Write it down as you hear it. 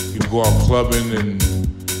go out clubbing and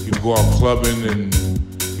you go out clubbing and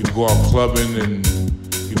you go out clubbing and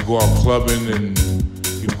you go out clubbing and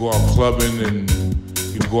you go out clubbing and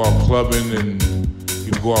you go out clubbing and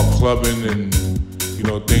you go out clubbing and you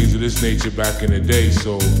know things of this nature back in the day.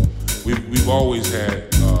 So we've always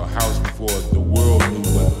had house before the world knew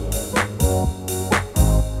what.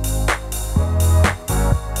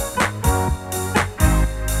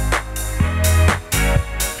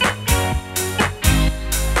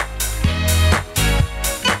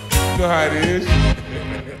 You know how it is.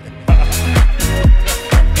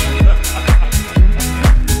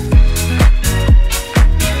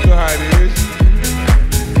 You know how it is.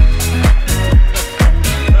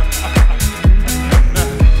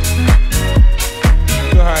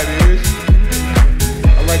 You know how it is. I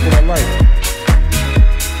like what I like.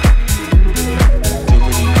 Too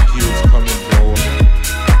many kids come and go.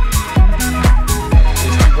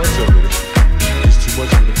 There's too much of it. There's too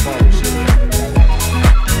much of it to follow. So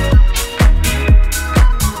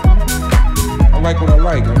I like what I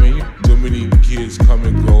like. I mean, too many kids come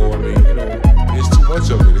and go. I mean, you know, there's too much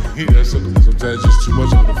of it. Sometimes just too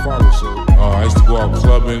much of it to follow. So I used to go out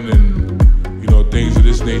clubbing and you know things of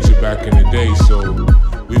this nature back in the day. So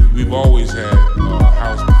we've always had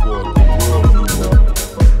house before the world knew what.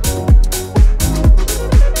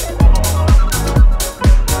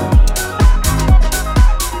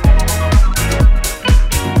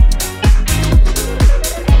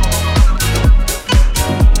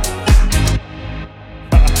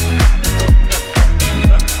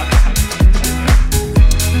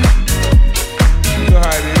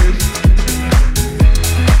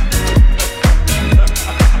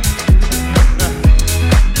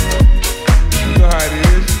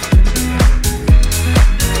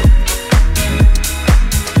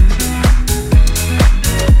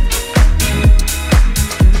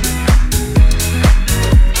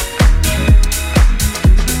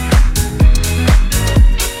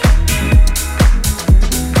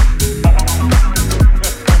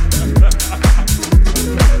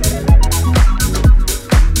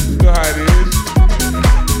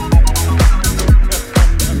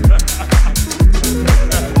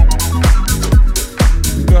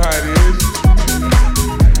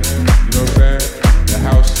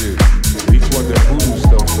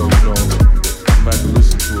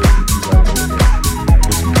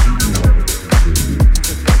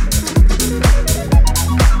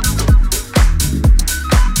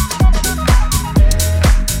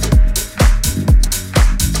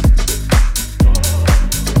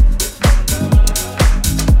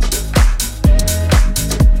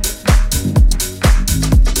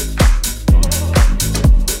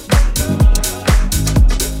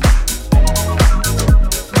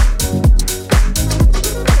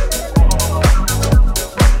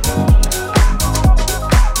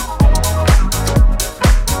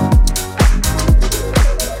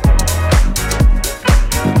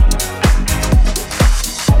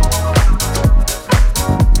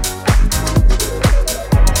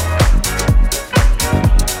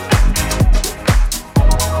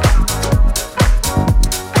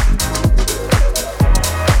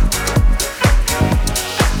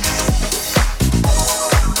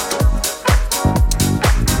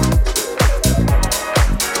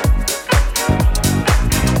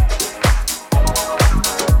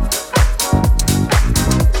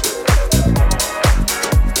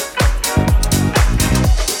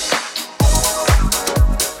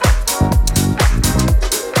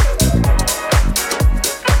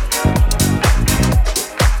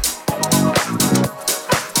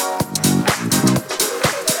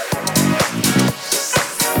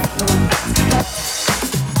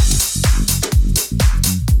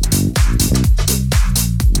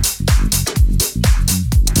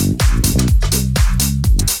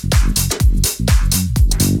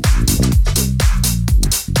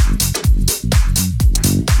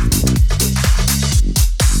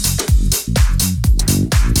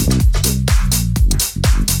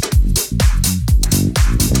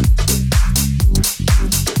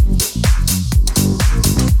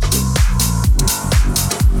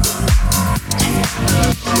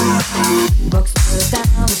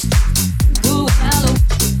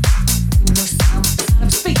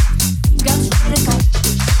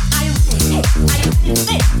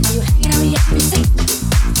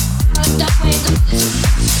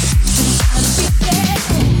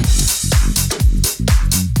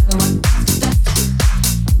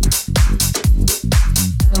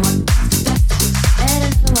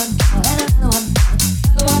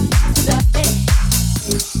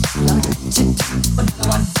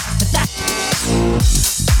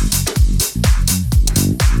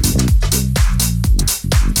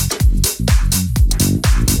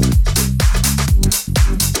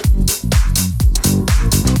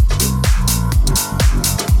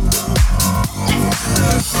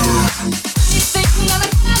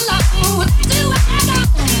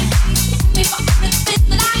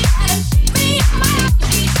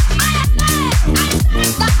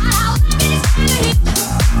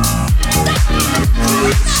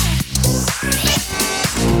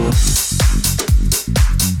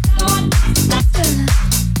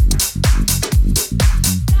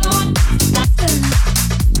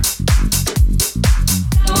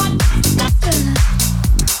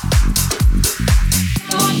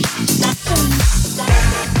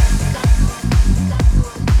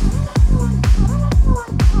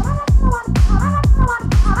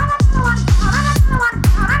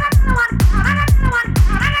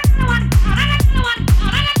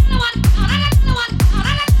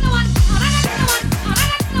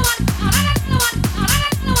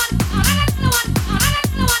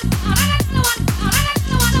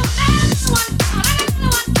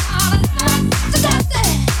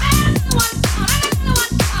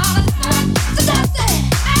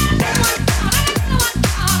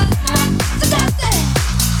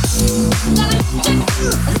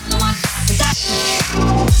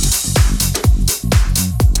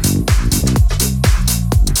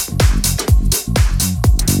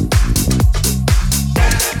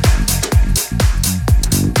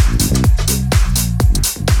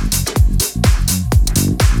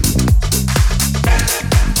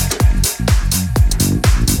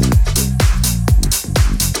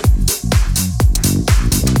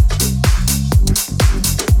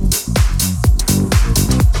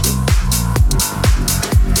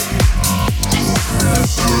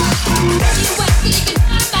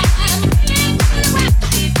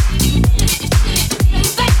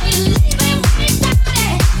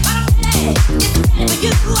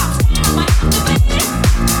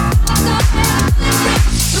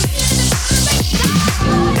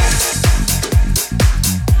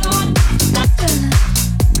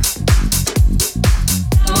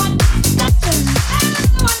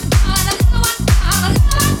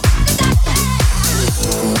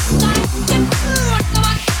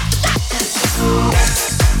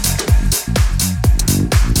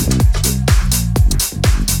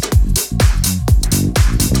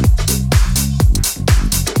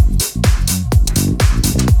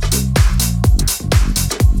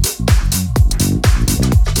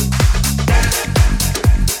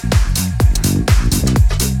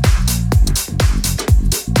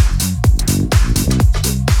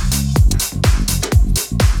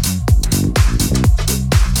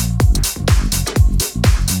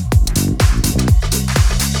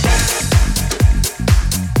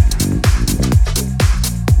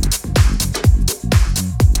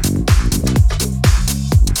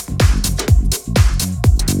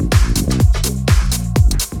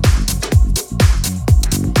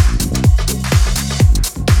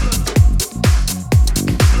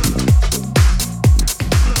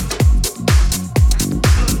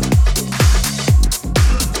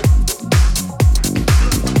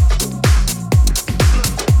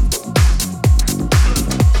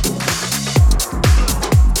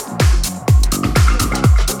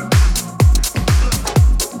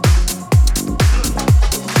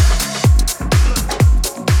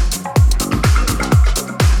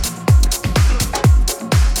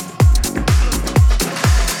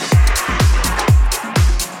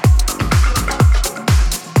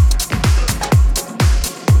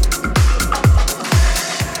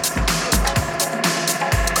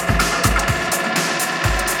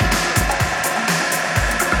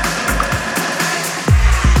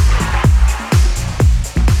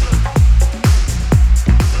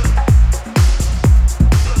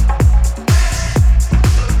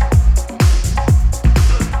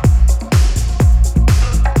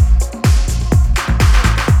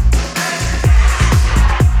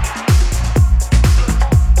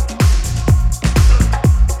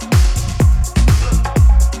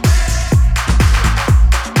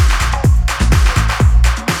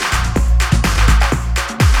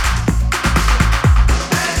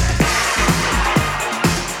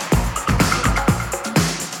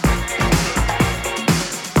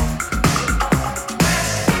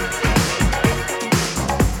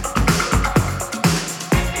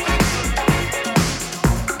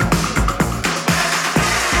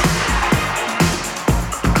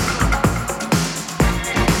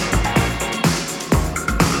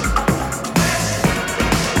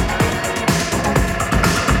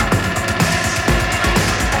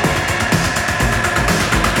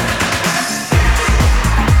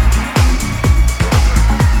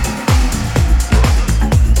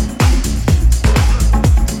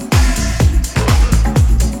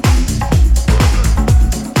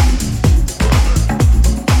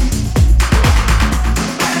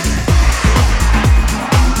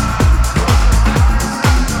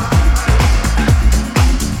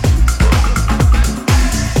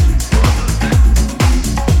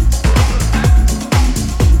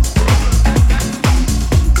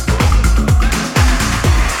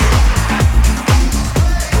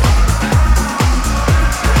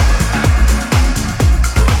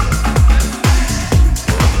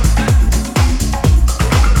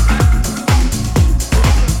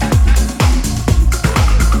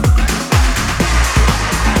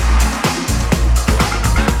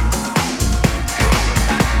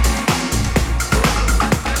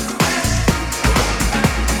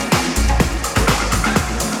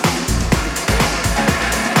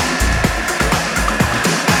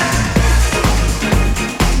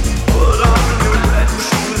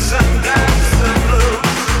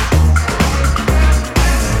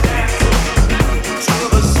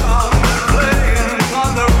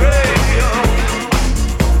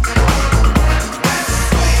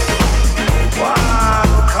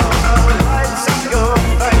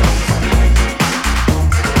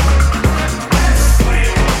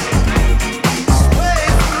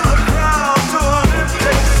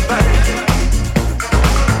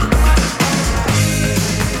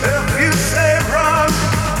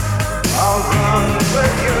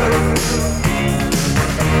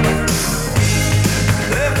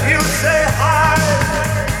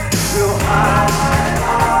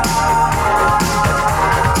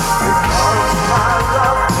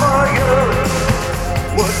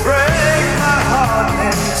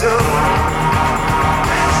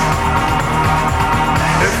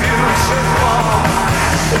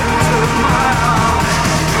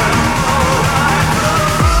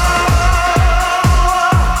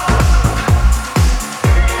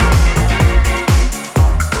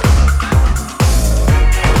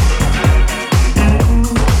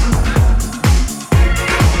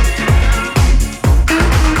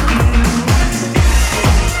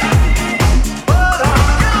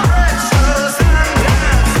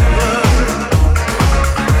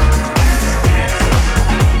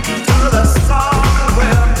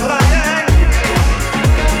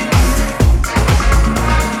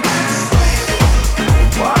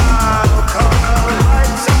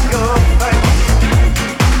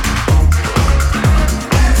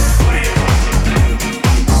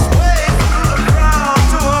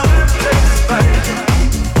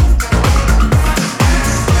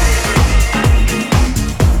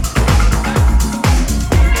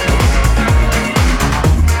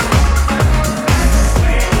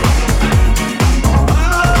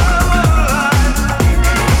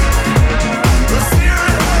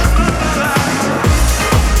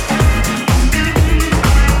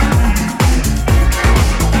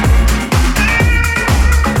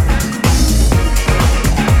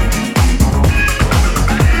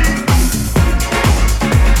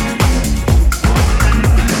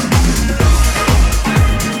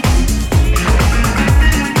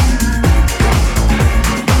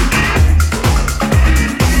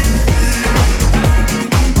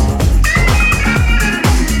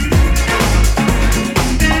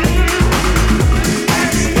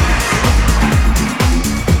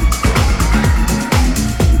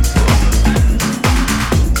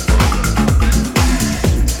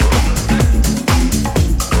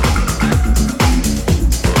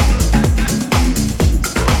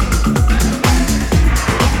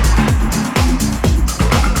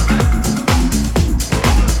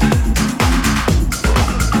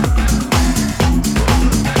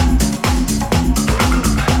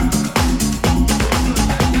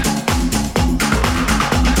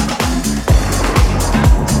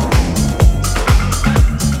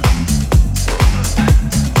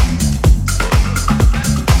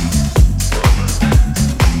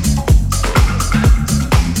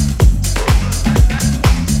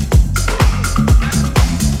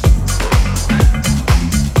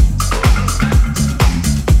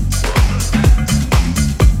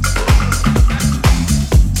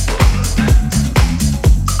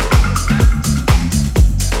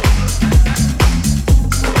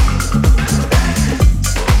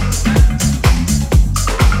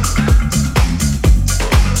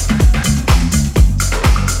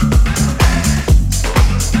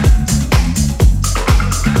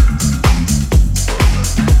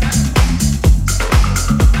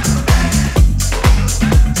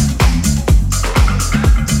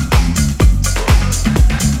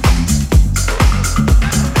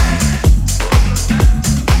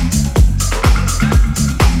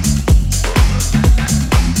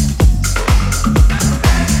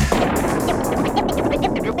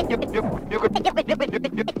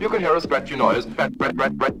 hear a scratchy noise.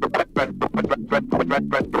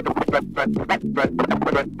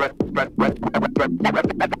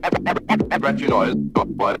 Scratchy noise.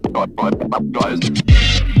 Guys.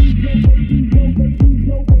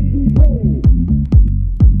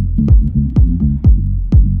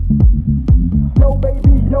 Yo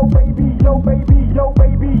baby, yo baby, yo baby, yo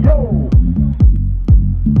baby, yo.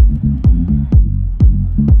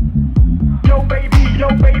 Yo baby, yo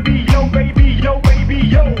baby, yo baby, yo baby,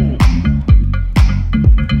 yo.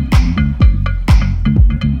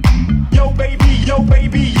 Yo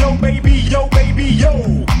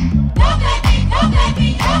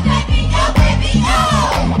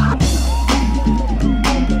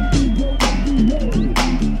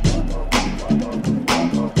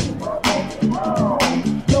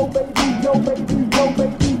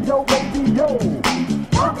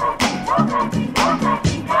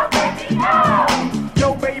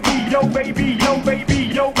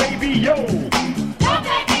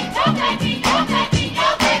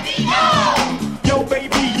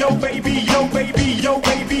baby, yo baby, yo baby, yo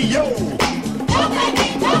baby, yo.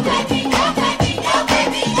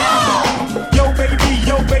 Yo baby,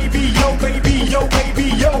 yo baby, yo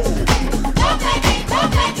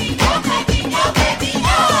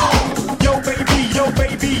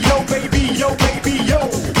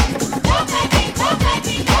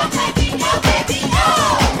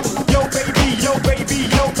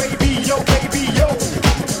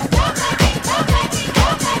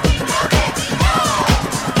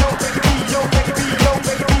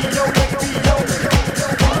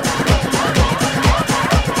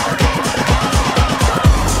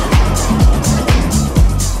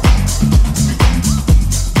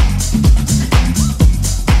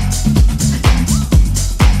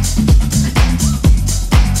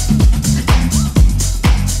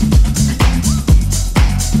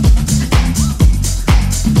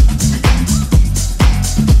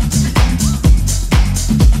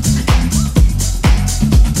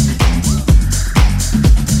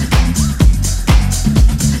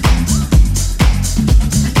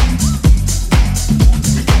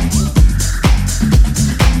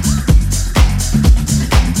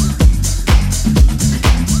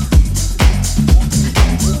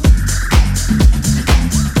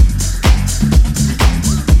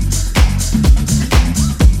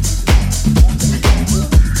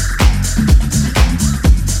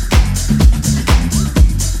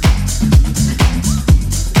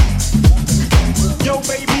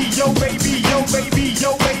baby,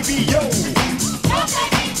 yo baby, yo.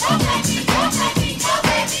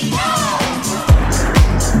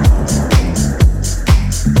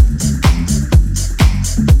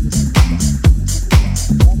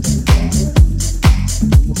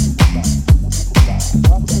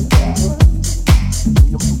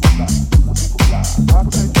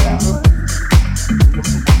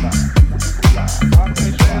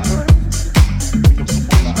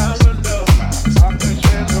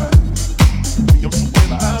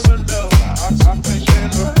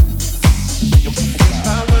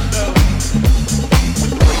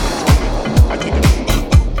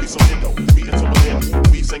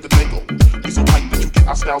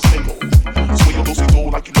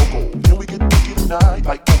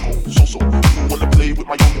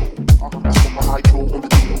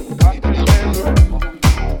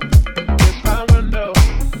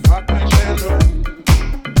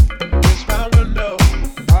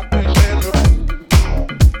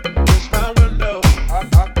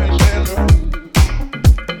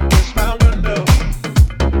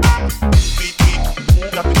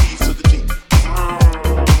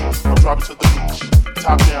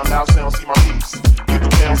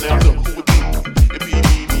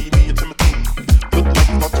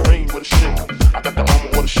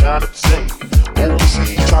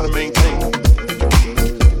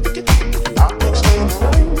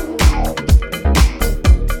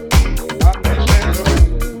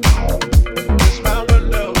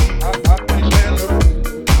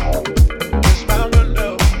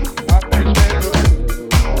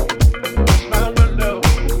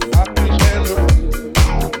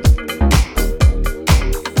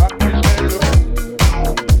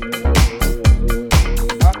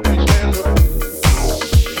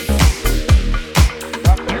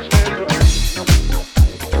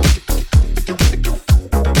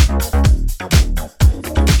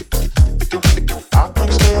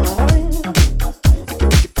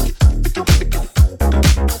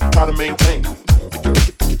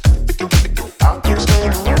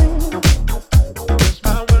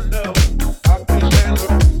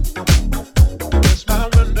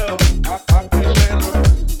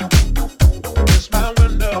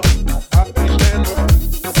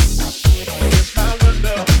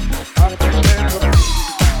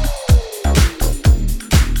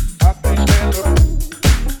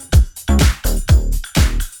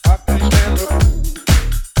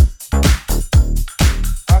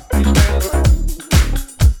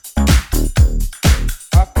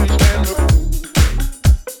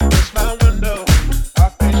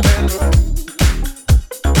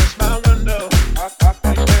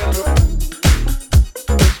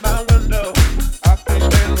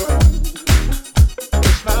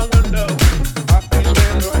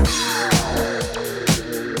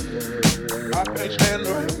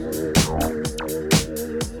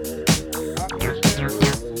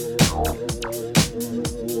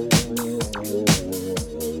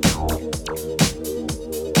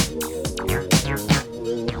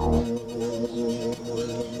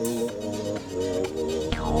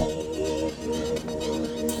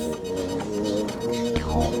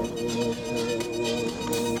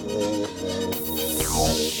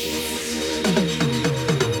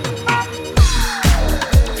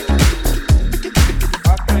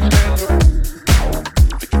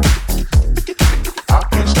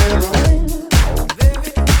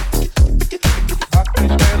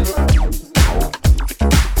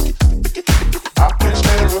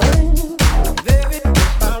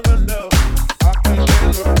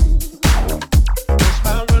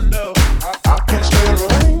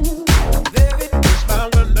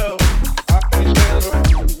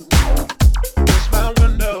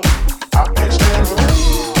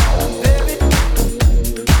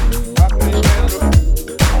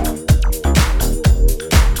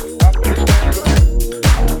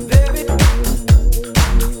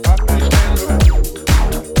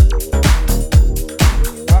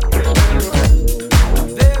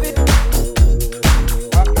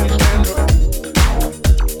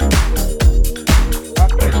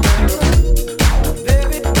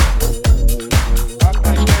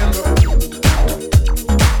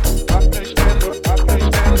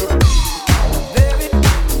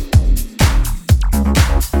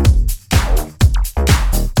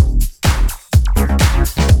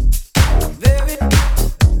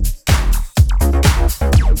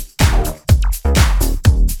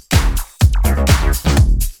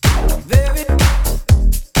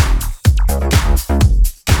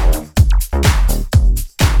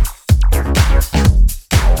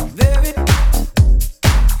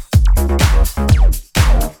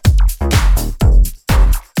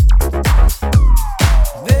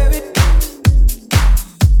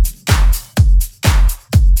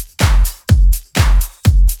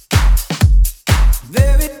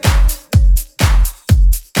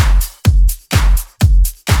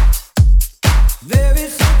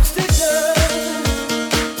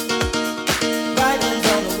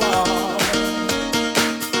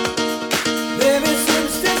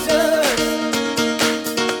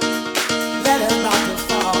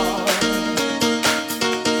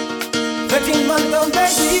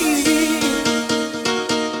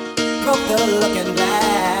 looking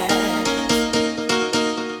back.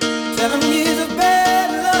 7 years of bad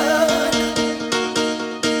luck.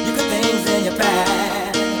 You got things in your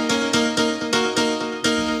past.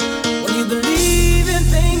 When you believe in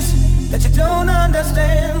things that you don't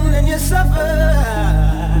understand and you suffer,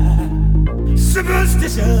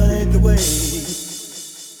 superstition ain't the way.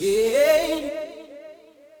 Yeah.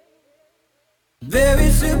 Very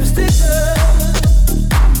superstitious.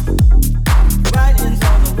 Writings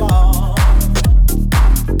on the wall.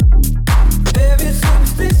 Very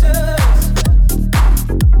superstitious.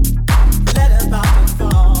 Letter about to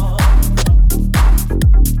fall.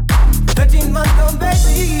 13 months old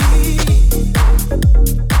baby.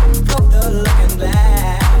 Broke the looking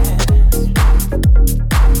glass.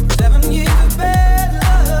 7 years of bad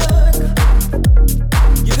luck.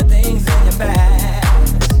 You got things in your past.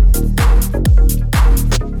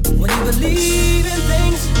 When you believe in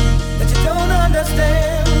things that you don't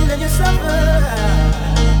understand and you suffer,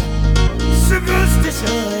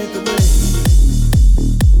 superstition ain't the way.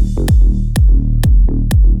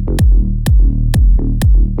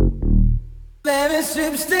 Very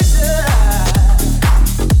superstitious.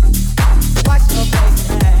 Watch your face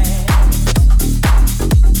and hands.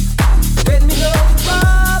 Let me know the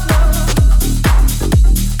problem.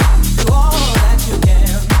 Do all that you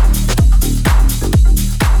can.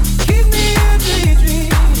 Keep me a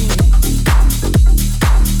daydream.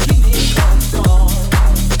 Keep me going strong.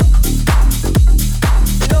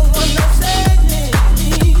 You don't want no sadness.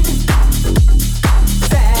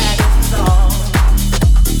 Sad is a song.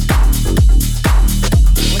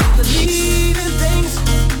 When you believe in things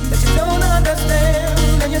that you don't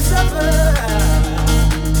understand and you suffer,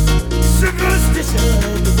 superstition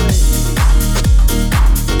ain't the way.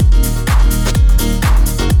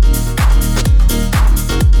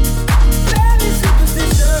 Very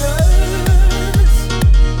superstitious.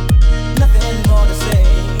 Nothing more to say.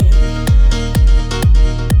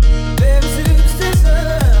 Very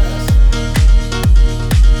superstitious.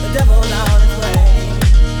 The devil's on his way.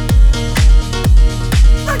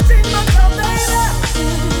 13 months old baby.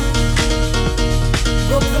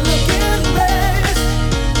 Broke the looking glass.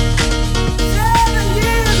 7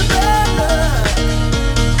 years of bad luck.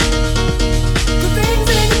 Good things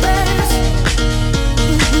in your past.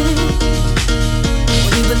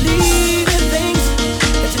 When you believe in things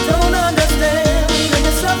that you don't understand and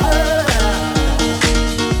you suffer,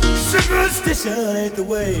 superstition ain't the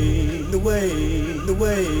way, the way, the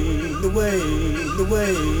way, the way, the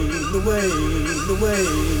way, the way, the way,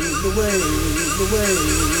 the way, the way,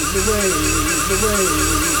 the way, the way,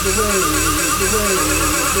 the way, the way,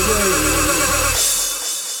 the way.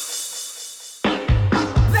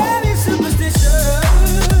 Very superstitious.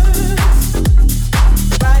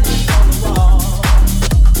 Writings on the wall.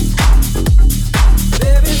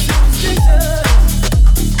 Very superstitious.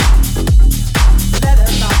 Letter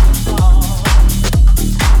about to fall.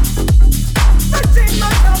 13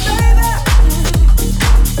 months old baby.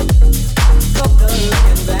 Broke the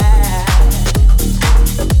looking glass.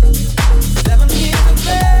 7 years of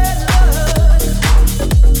bad luck.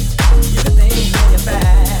 You got things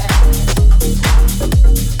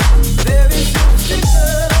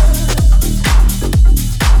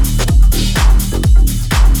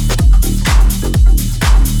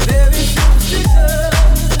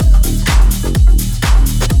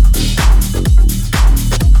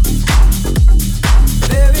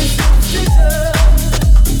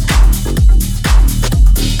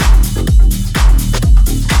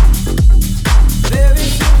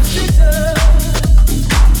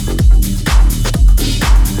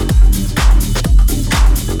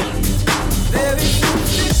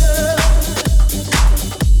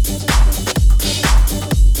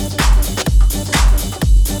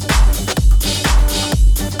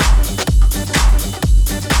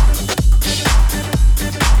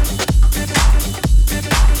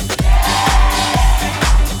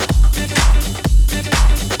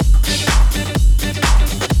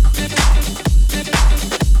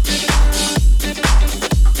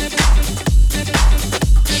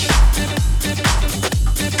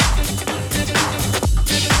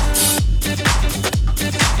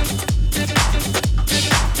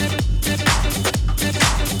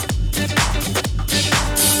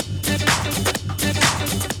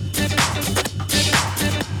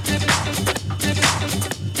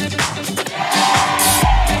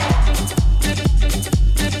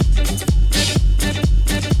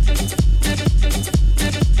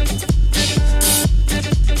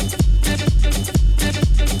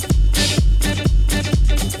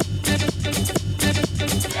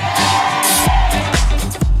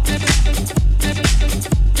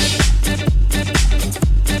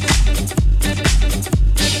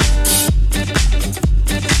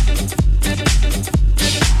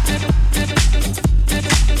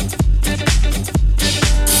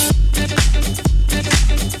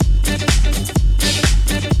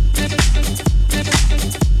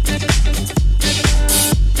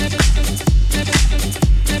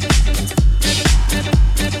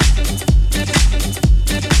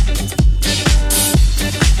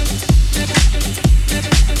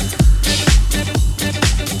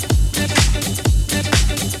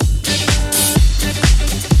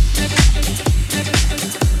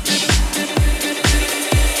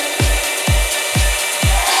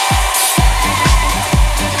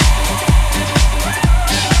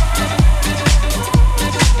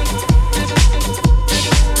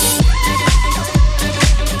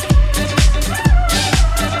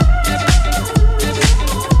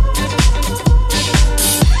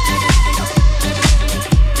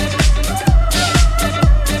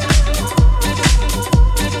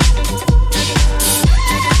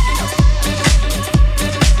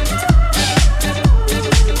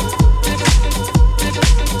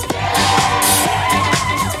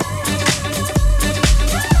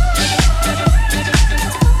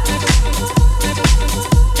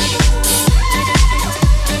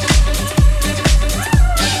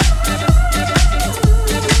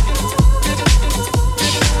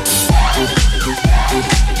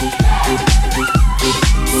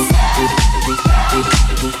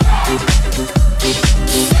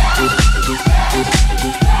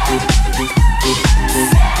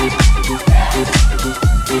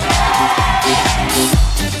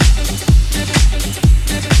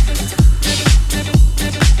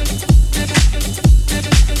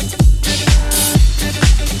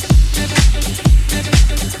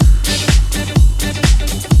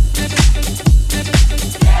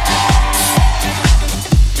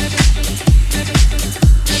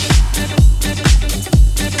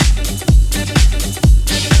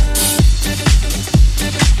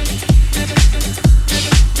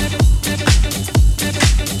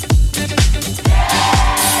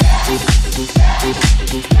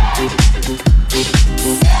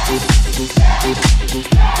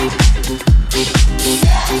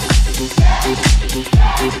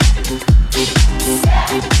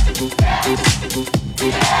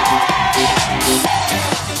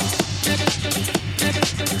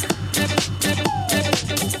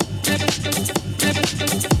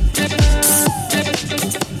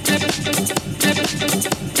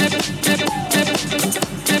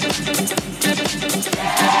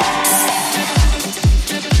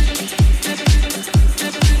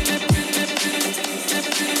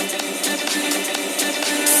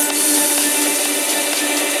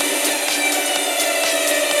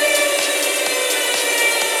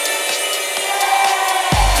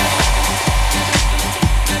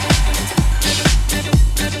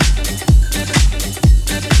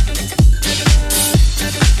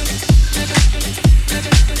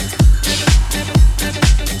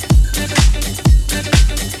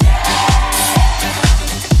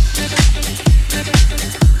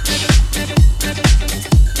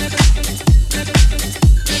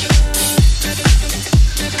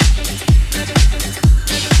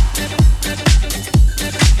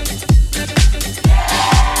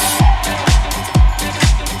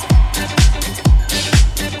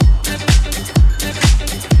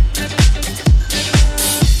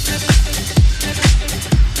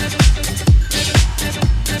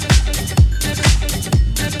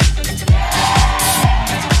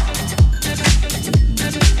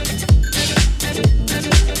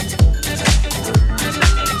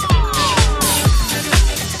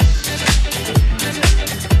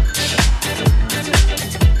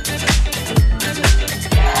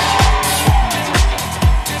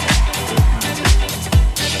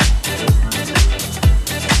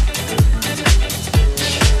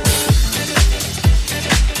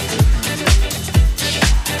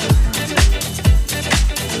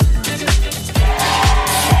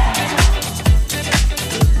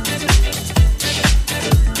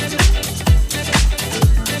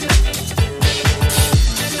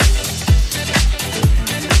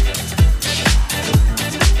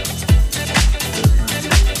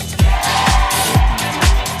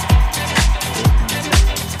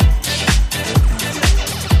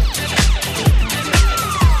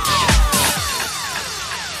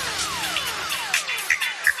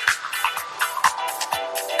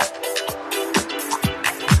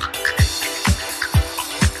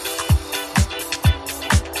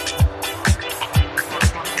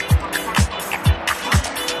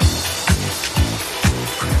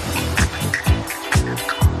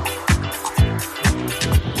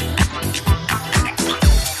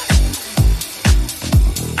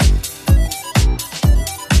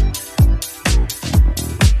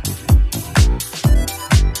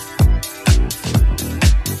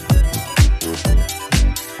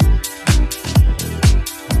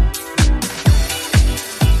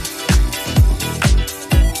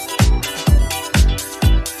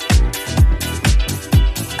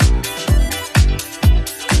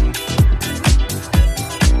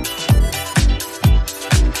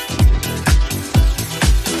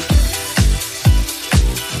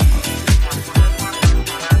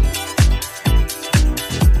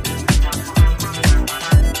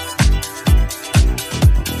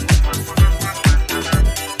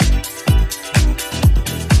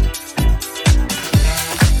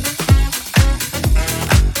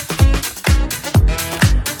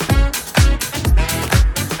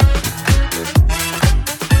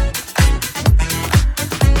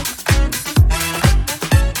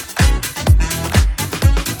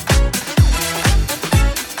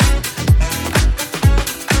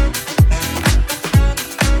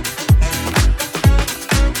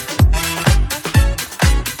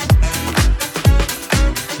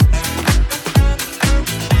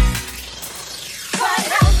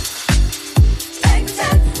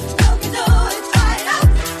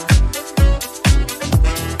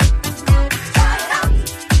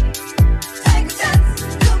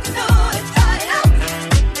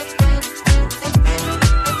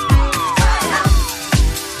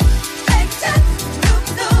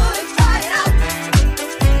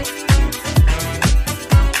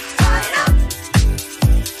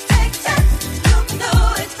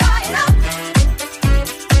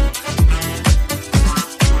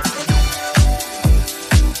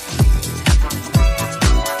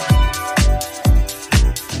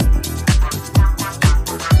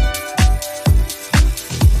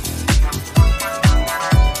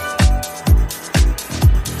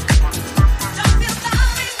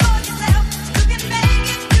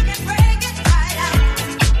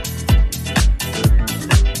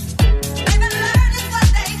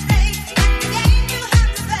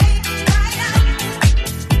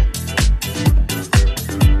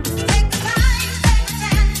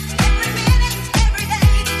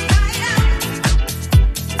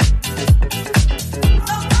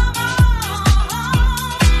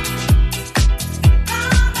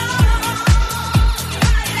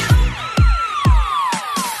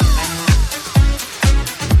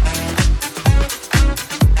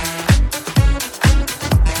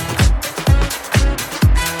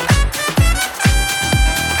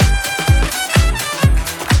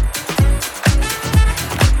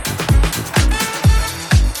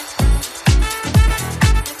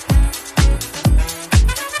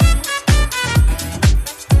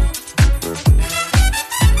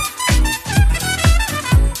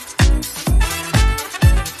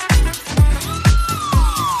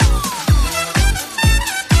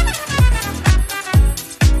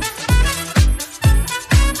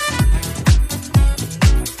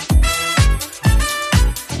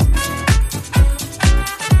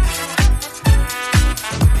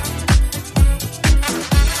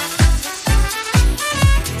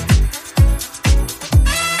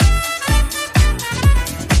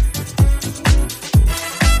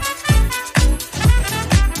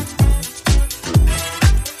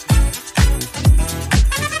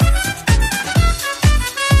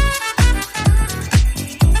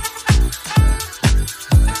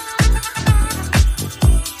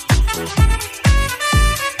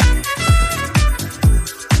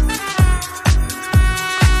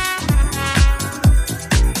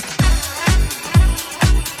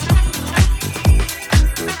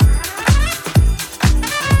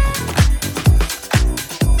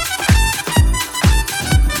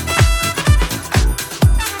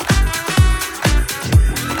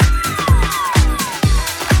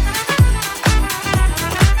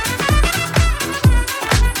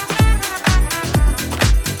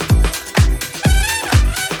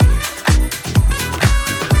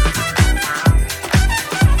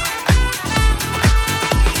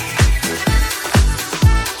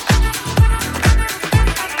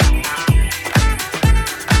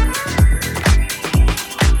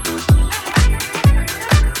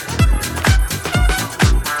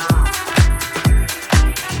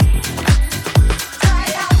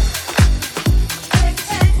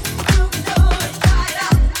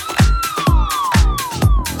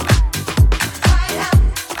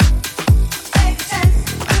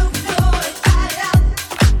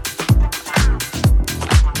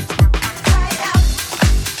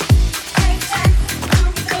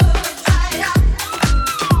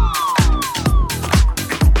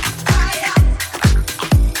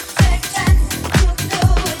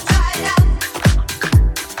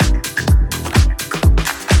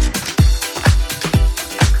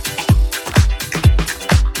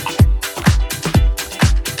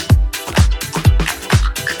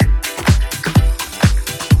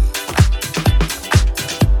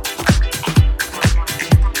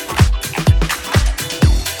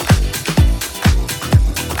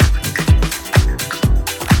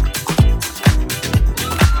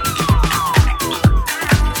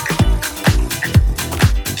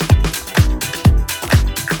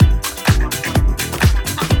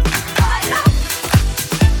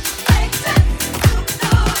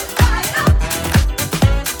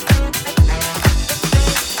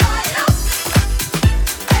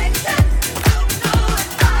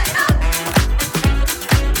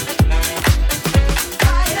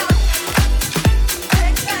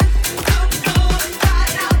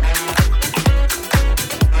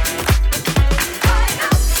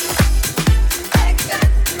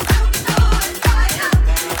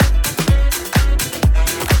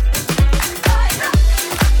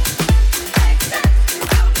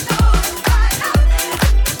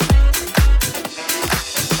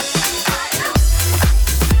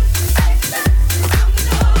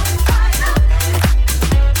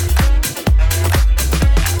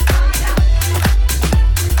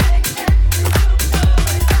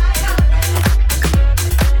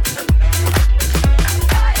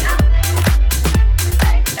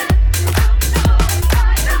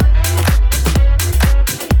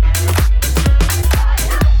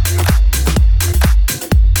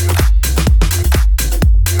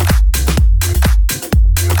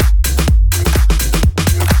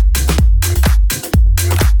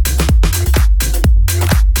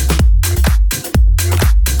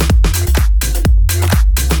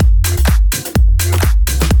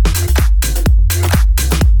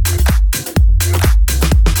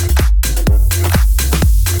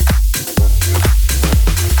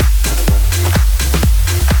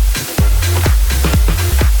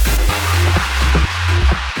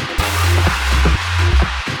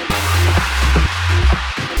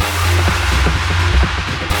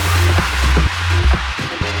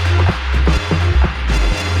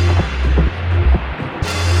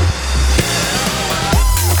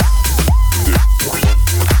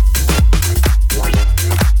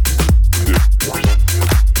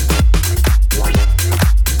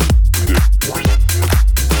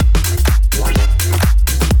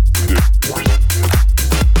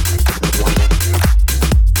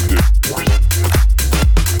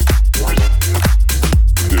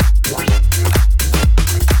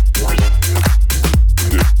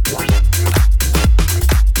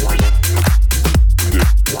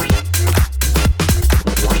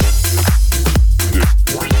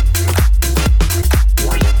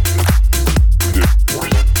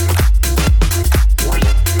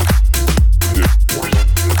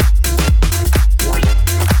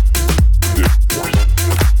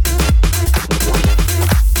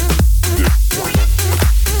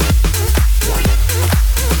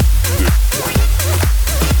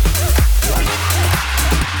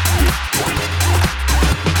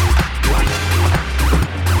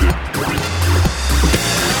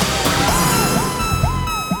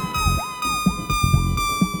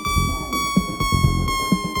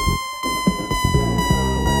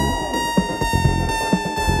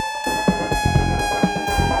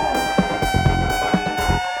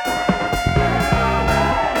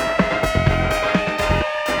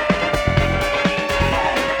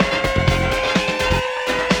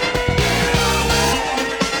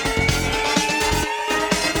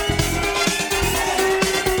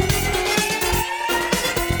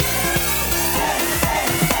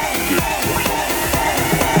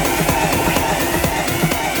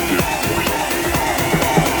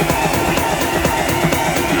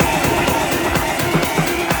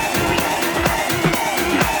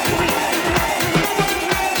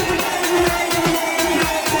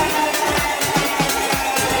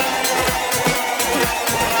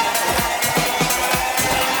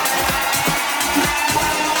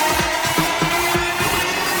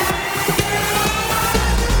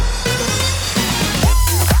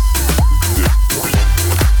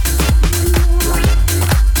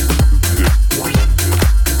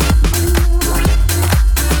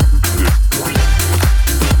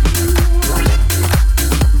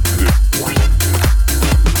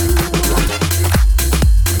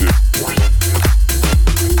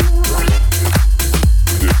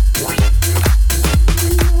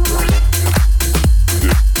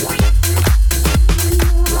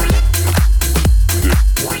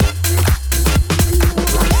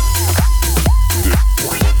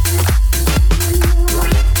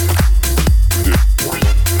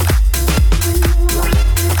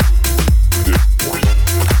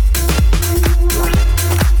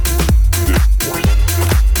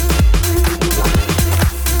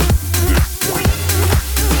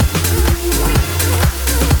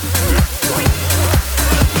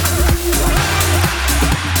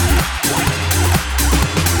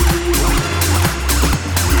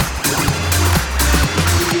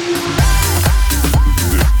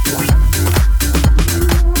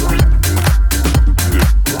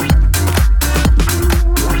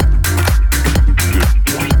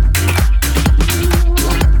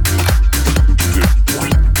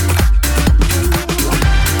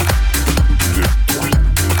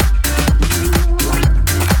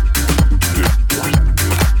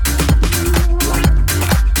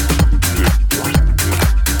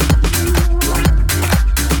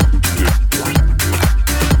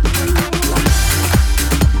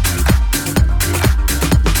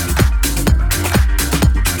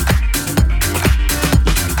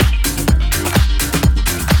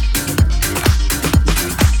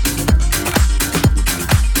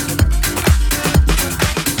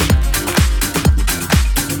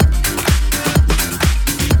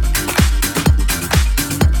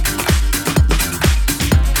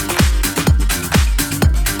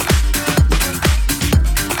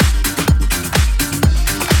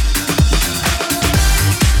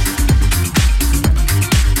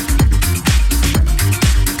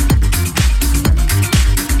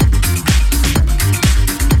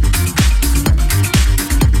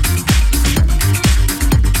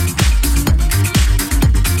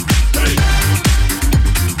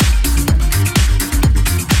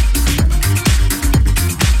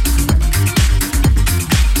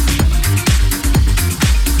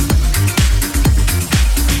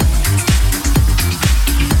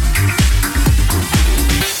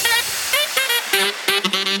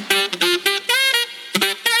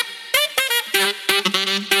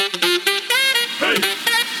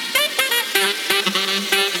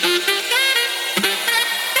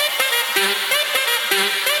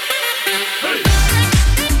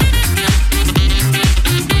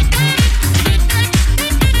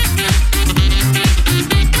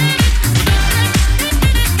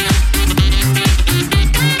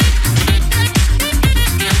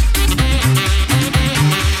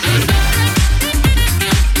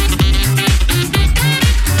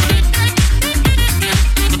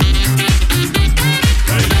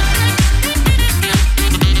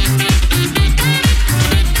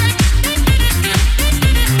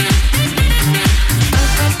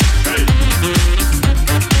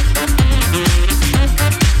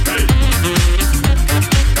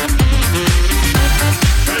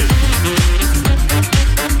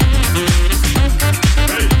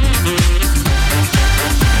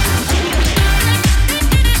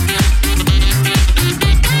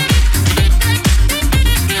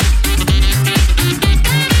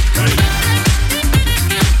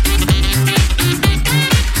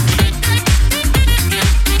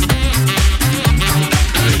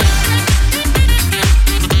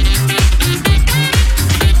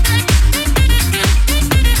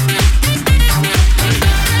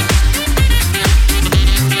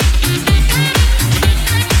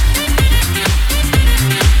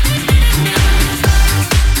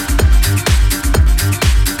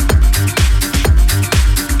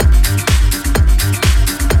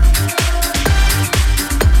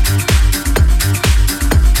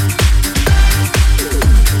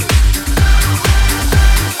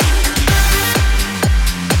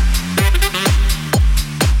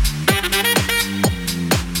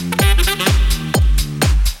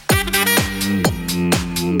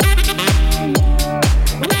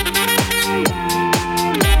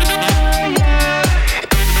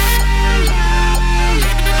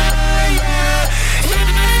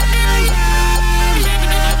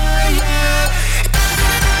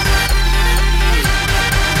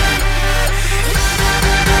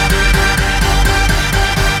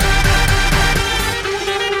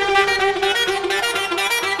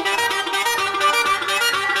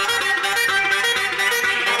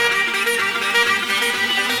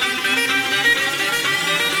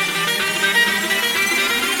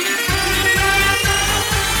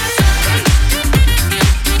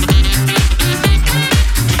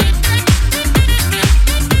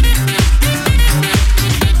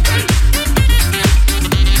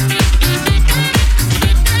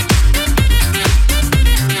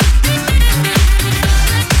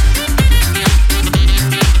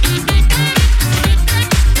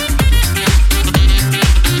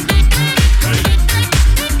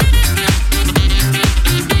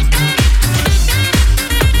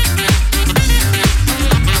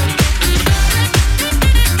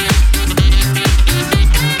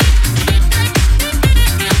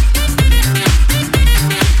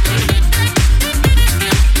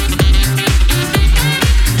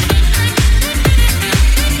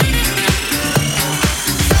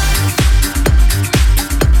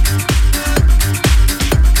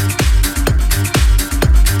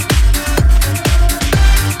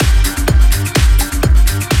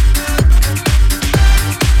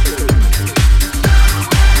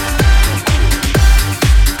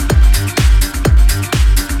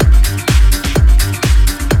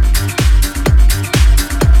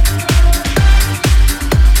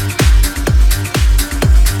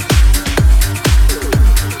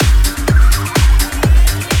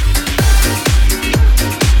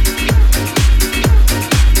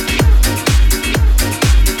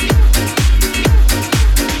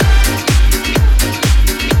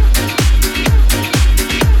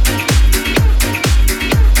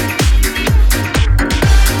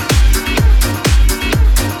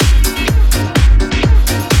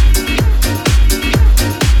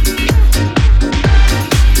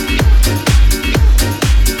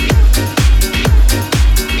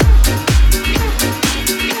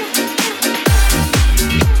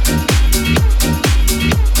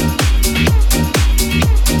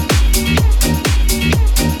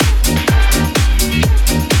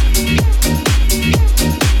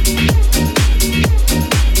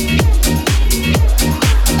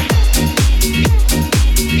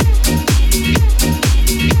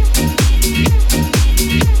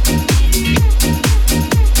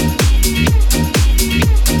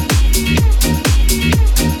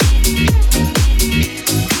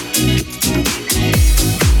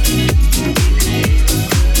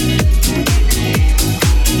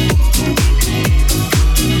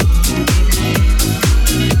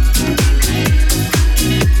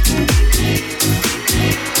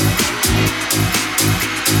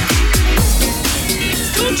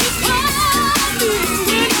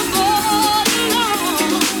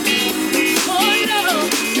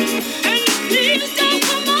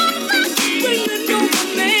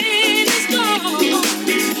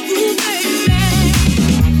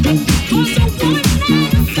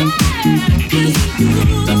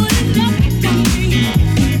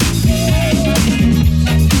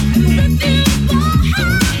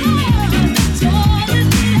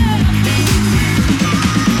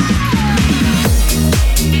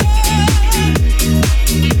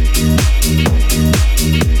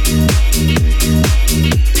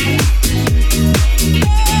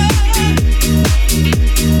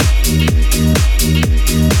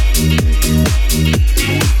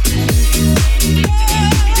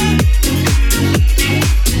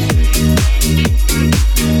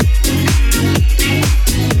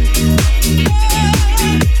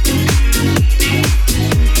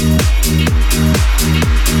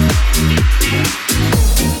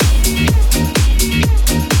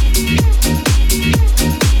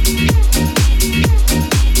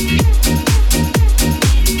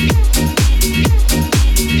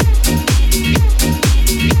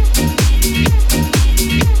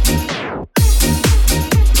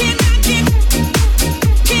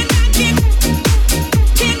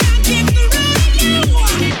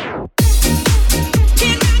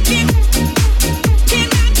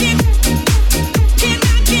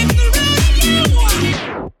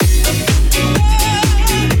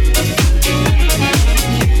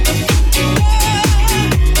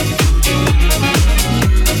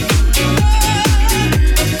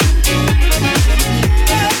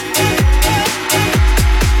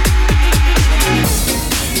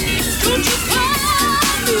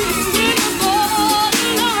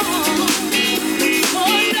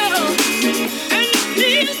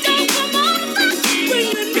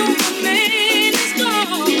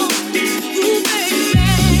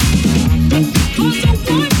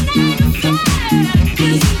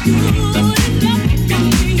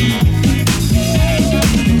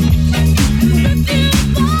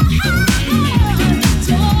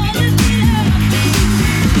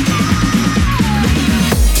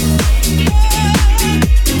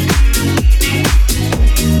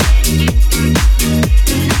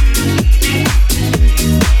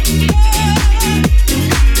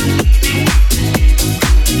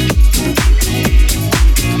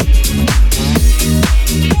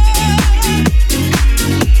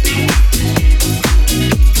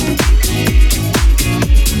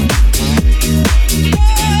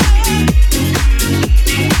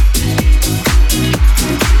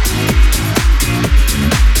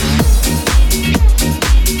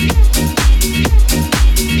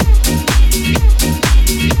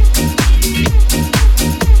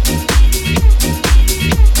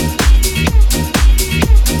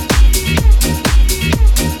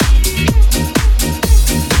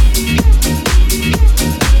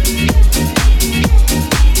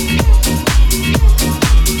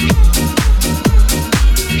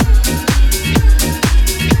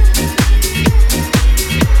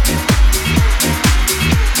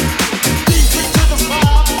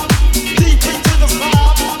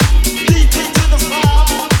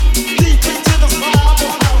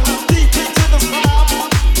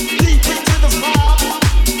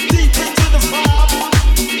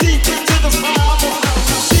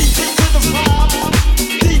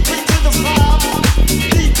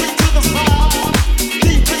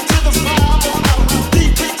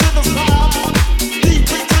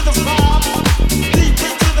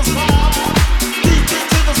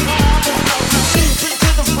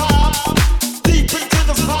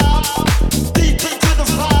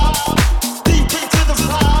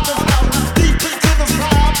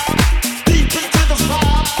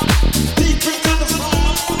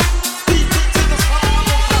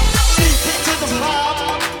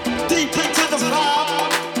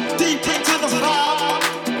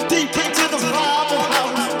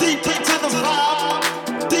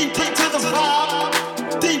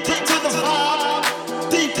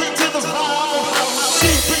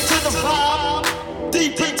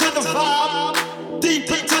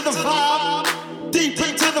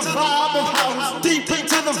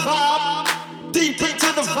the vibe, deep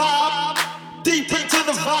into the vibe, deep into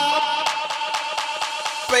the vibe.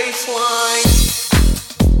 Baseline.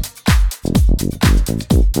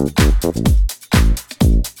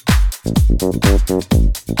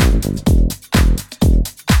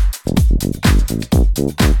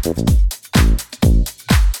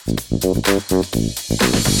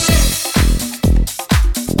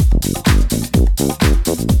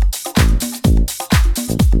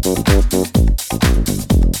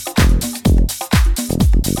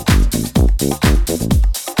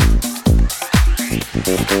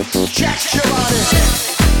 Jack your body.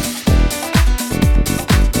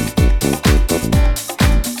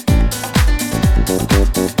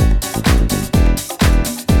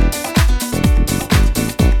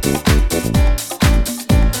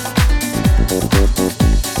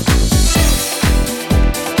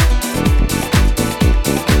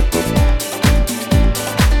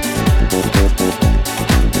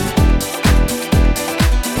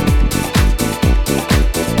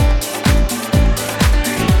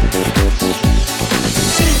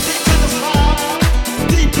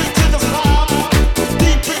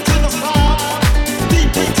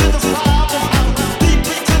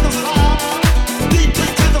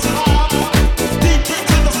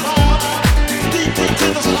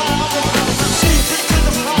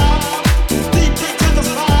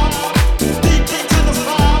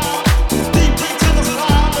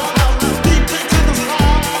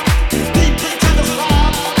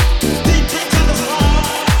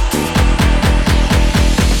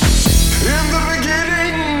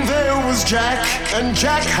 And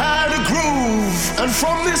Jack had a groove, and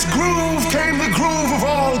from this groove came the groove of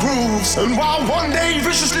all grooves. And while one day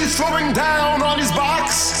viciously throwing down on his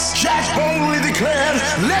box, Jack boldly declared,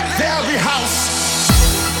 "Let there be house."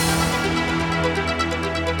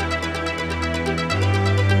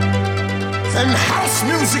 And house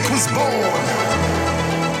music was born.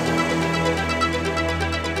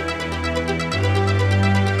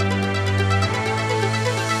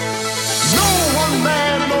 No one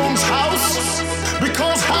man owns house,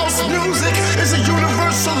 because house music is a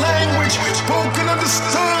universal language spoken,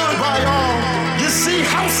 understood by all. You see,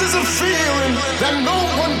 house is a feeling that no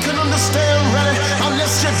one can understand really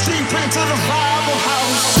unless you're deep into the vibe of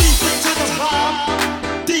house. Deep into the vibe,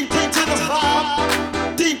 deep into the vibe,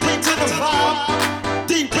 deep into the vibe,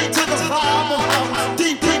 deep into the vibe of house.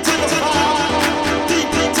 Deep into the vibe,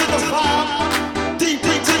 deep into the vibe, deep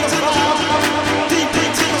into the vibe, deep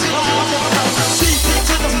into the vibe of house. Deep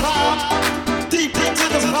into the vibe. Deep into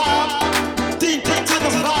the vibe, deep into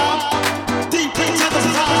the vibe, deep into the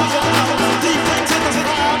vibe, deep into the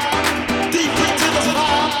vibe, deep into the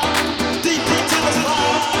vibe, deep into the vibe.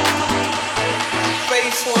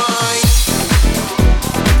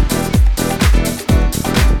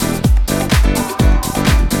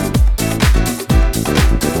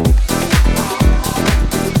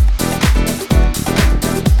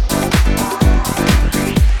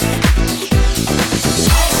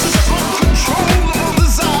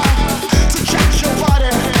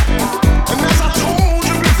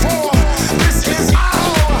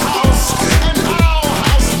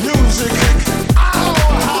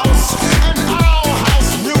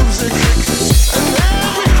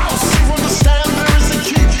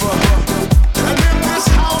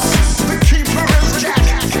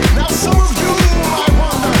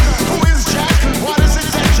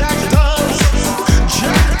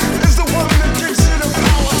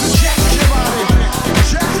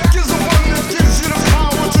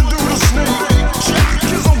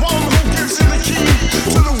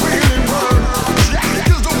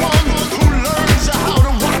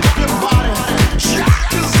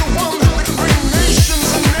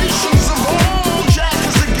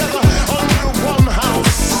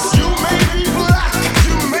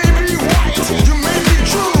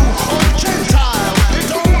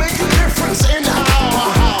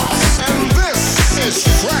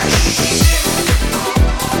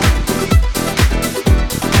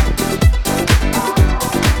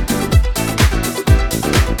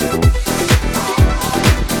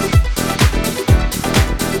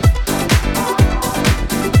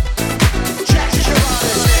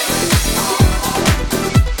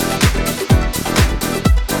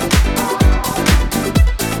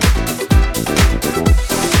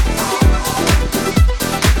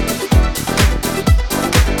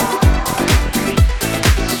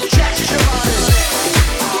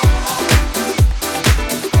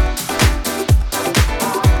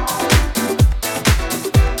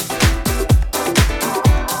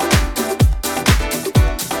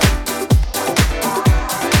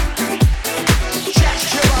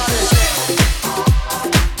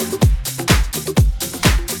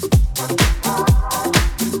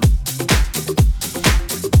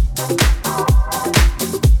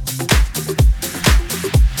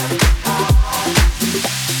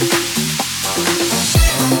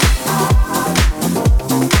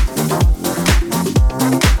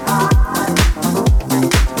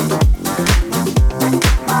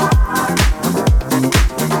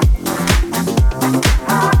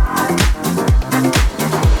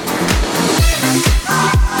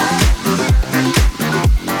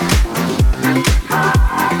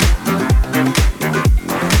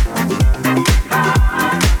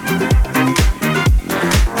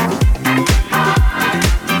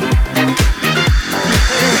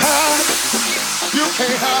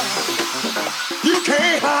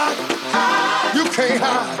 can't hide, you can't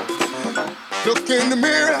hide. Look in the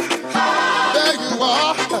mirror, there you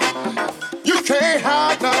are. You can't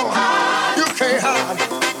hide, no, you can't hide.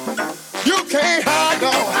 You can't hide,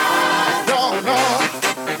 no, no, no.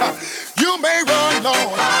 You may run, no,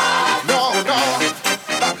 no, no.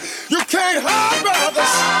 You can't hide,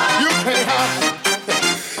 brothers, you can't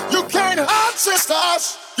hide. You can't hide,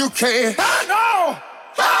 sisters, you can't hide, no.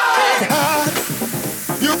 Can't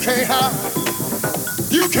hide, you can't hide.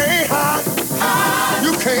 You can't hide,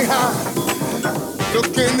 you can't hide.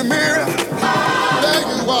 Look in the mirror, there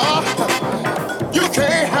you are. You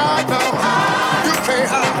can't hide, no, you can't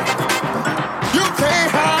hide. You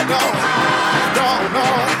can't hide, no, no, no.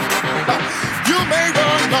 You may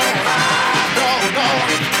run, no, no, no.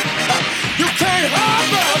 You can't hide,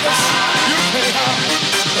 brothers, you can't hide.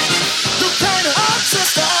 You can't hide,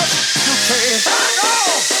 sisters, you can't hide, no.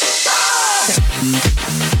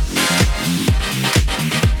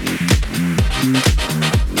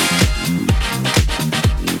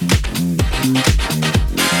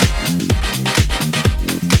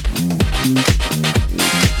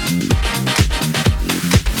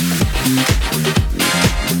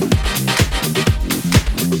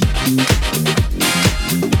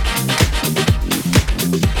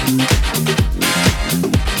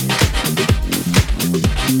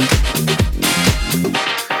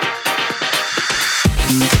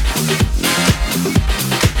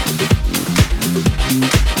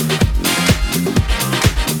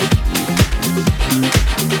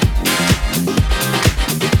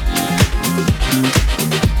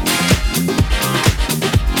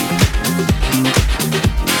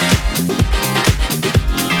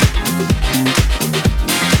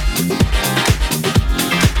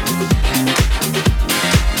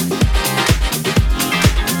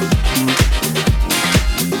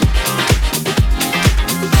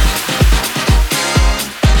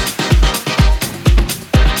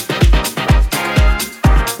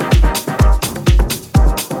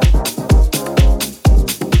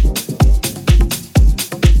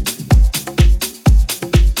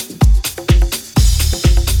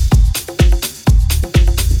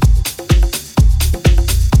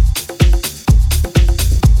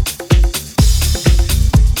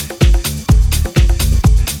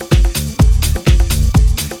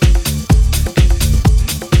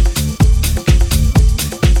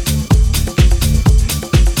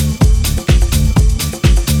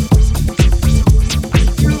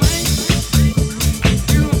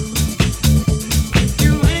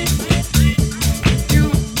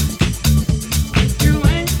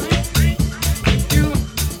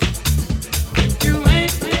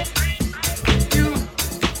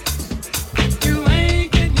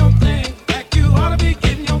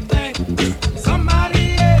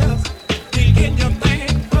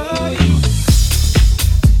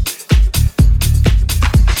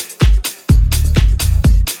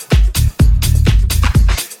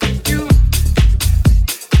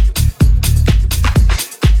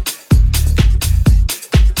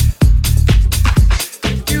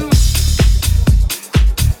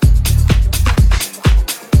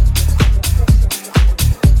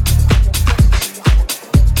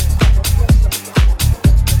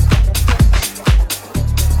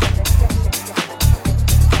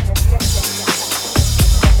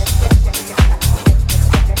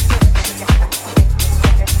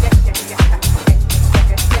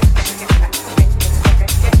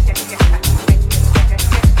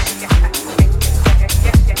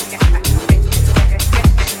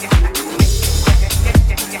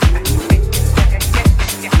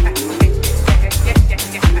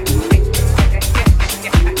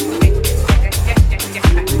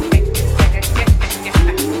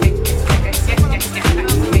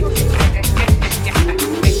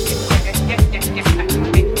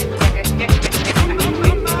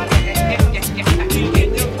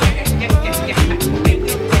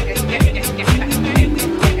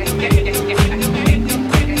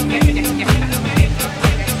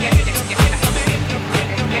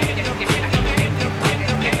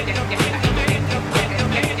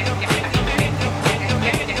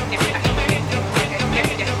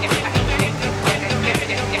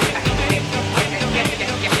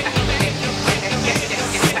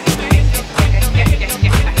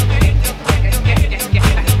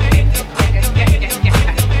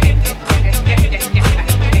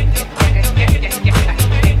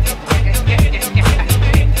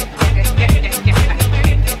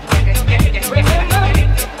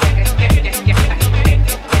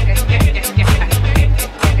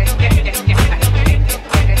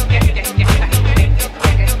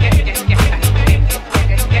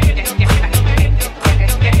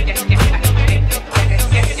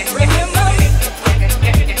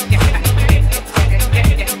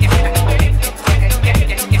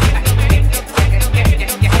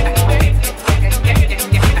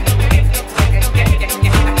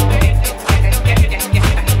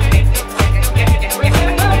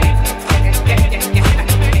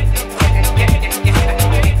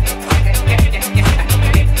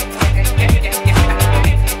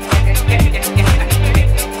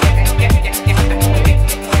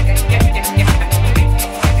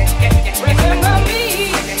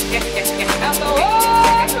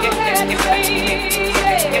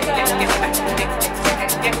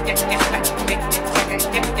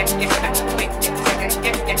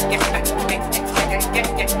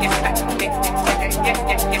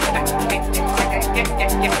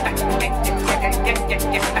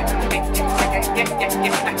 Yeah.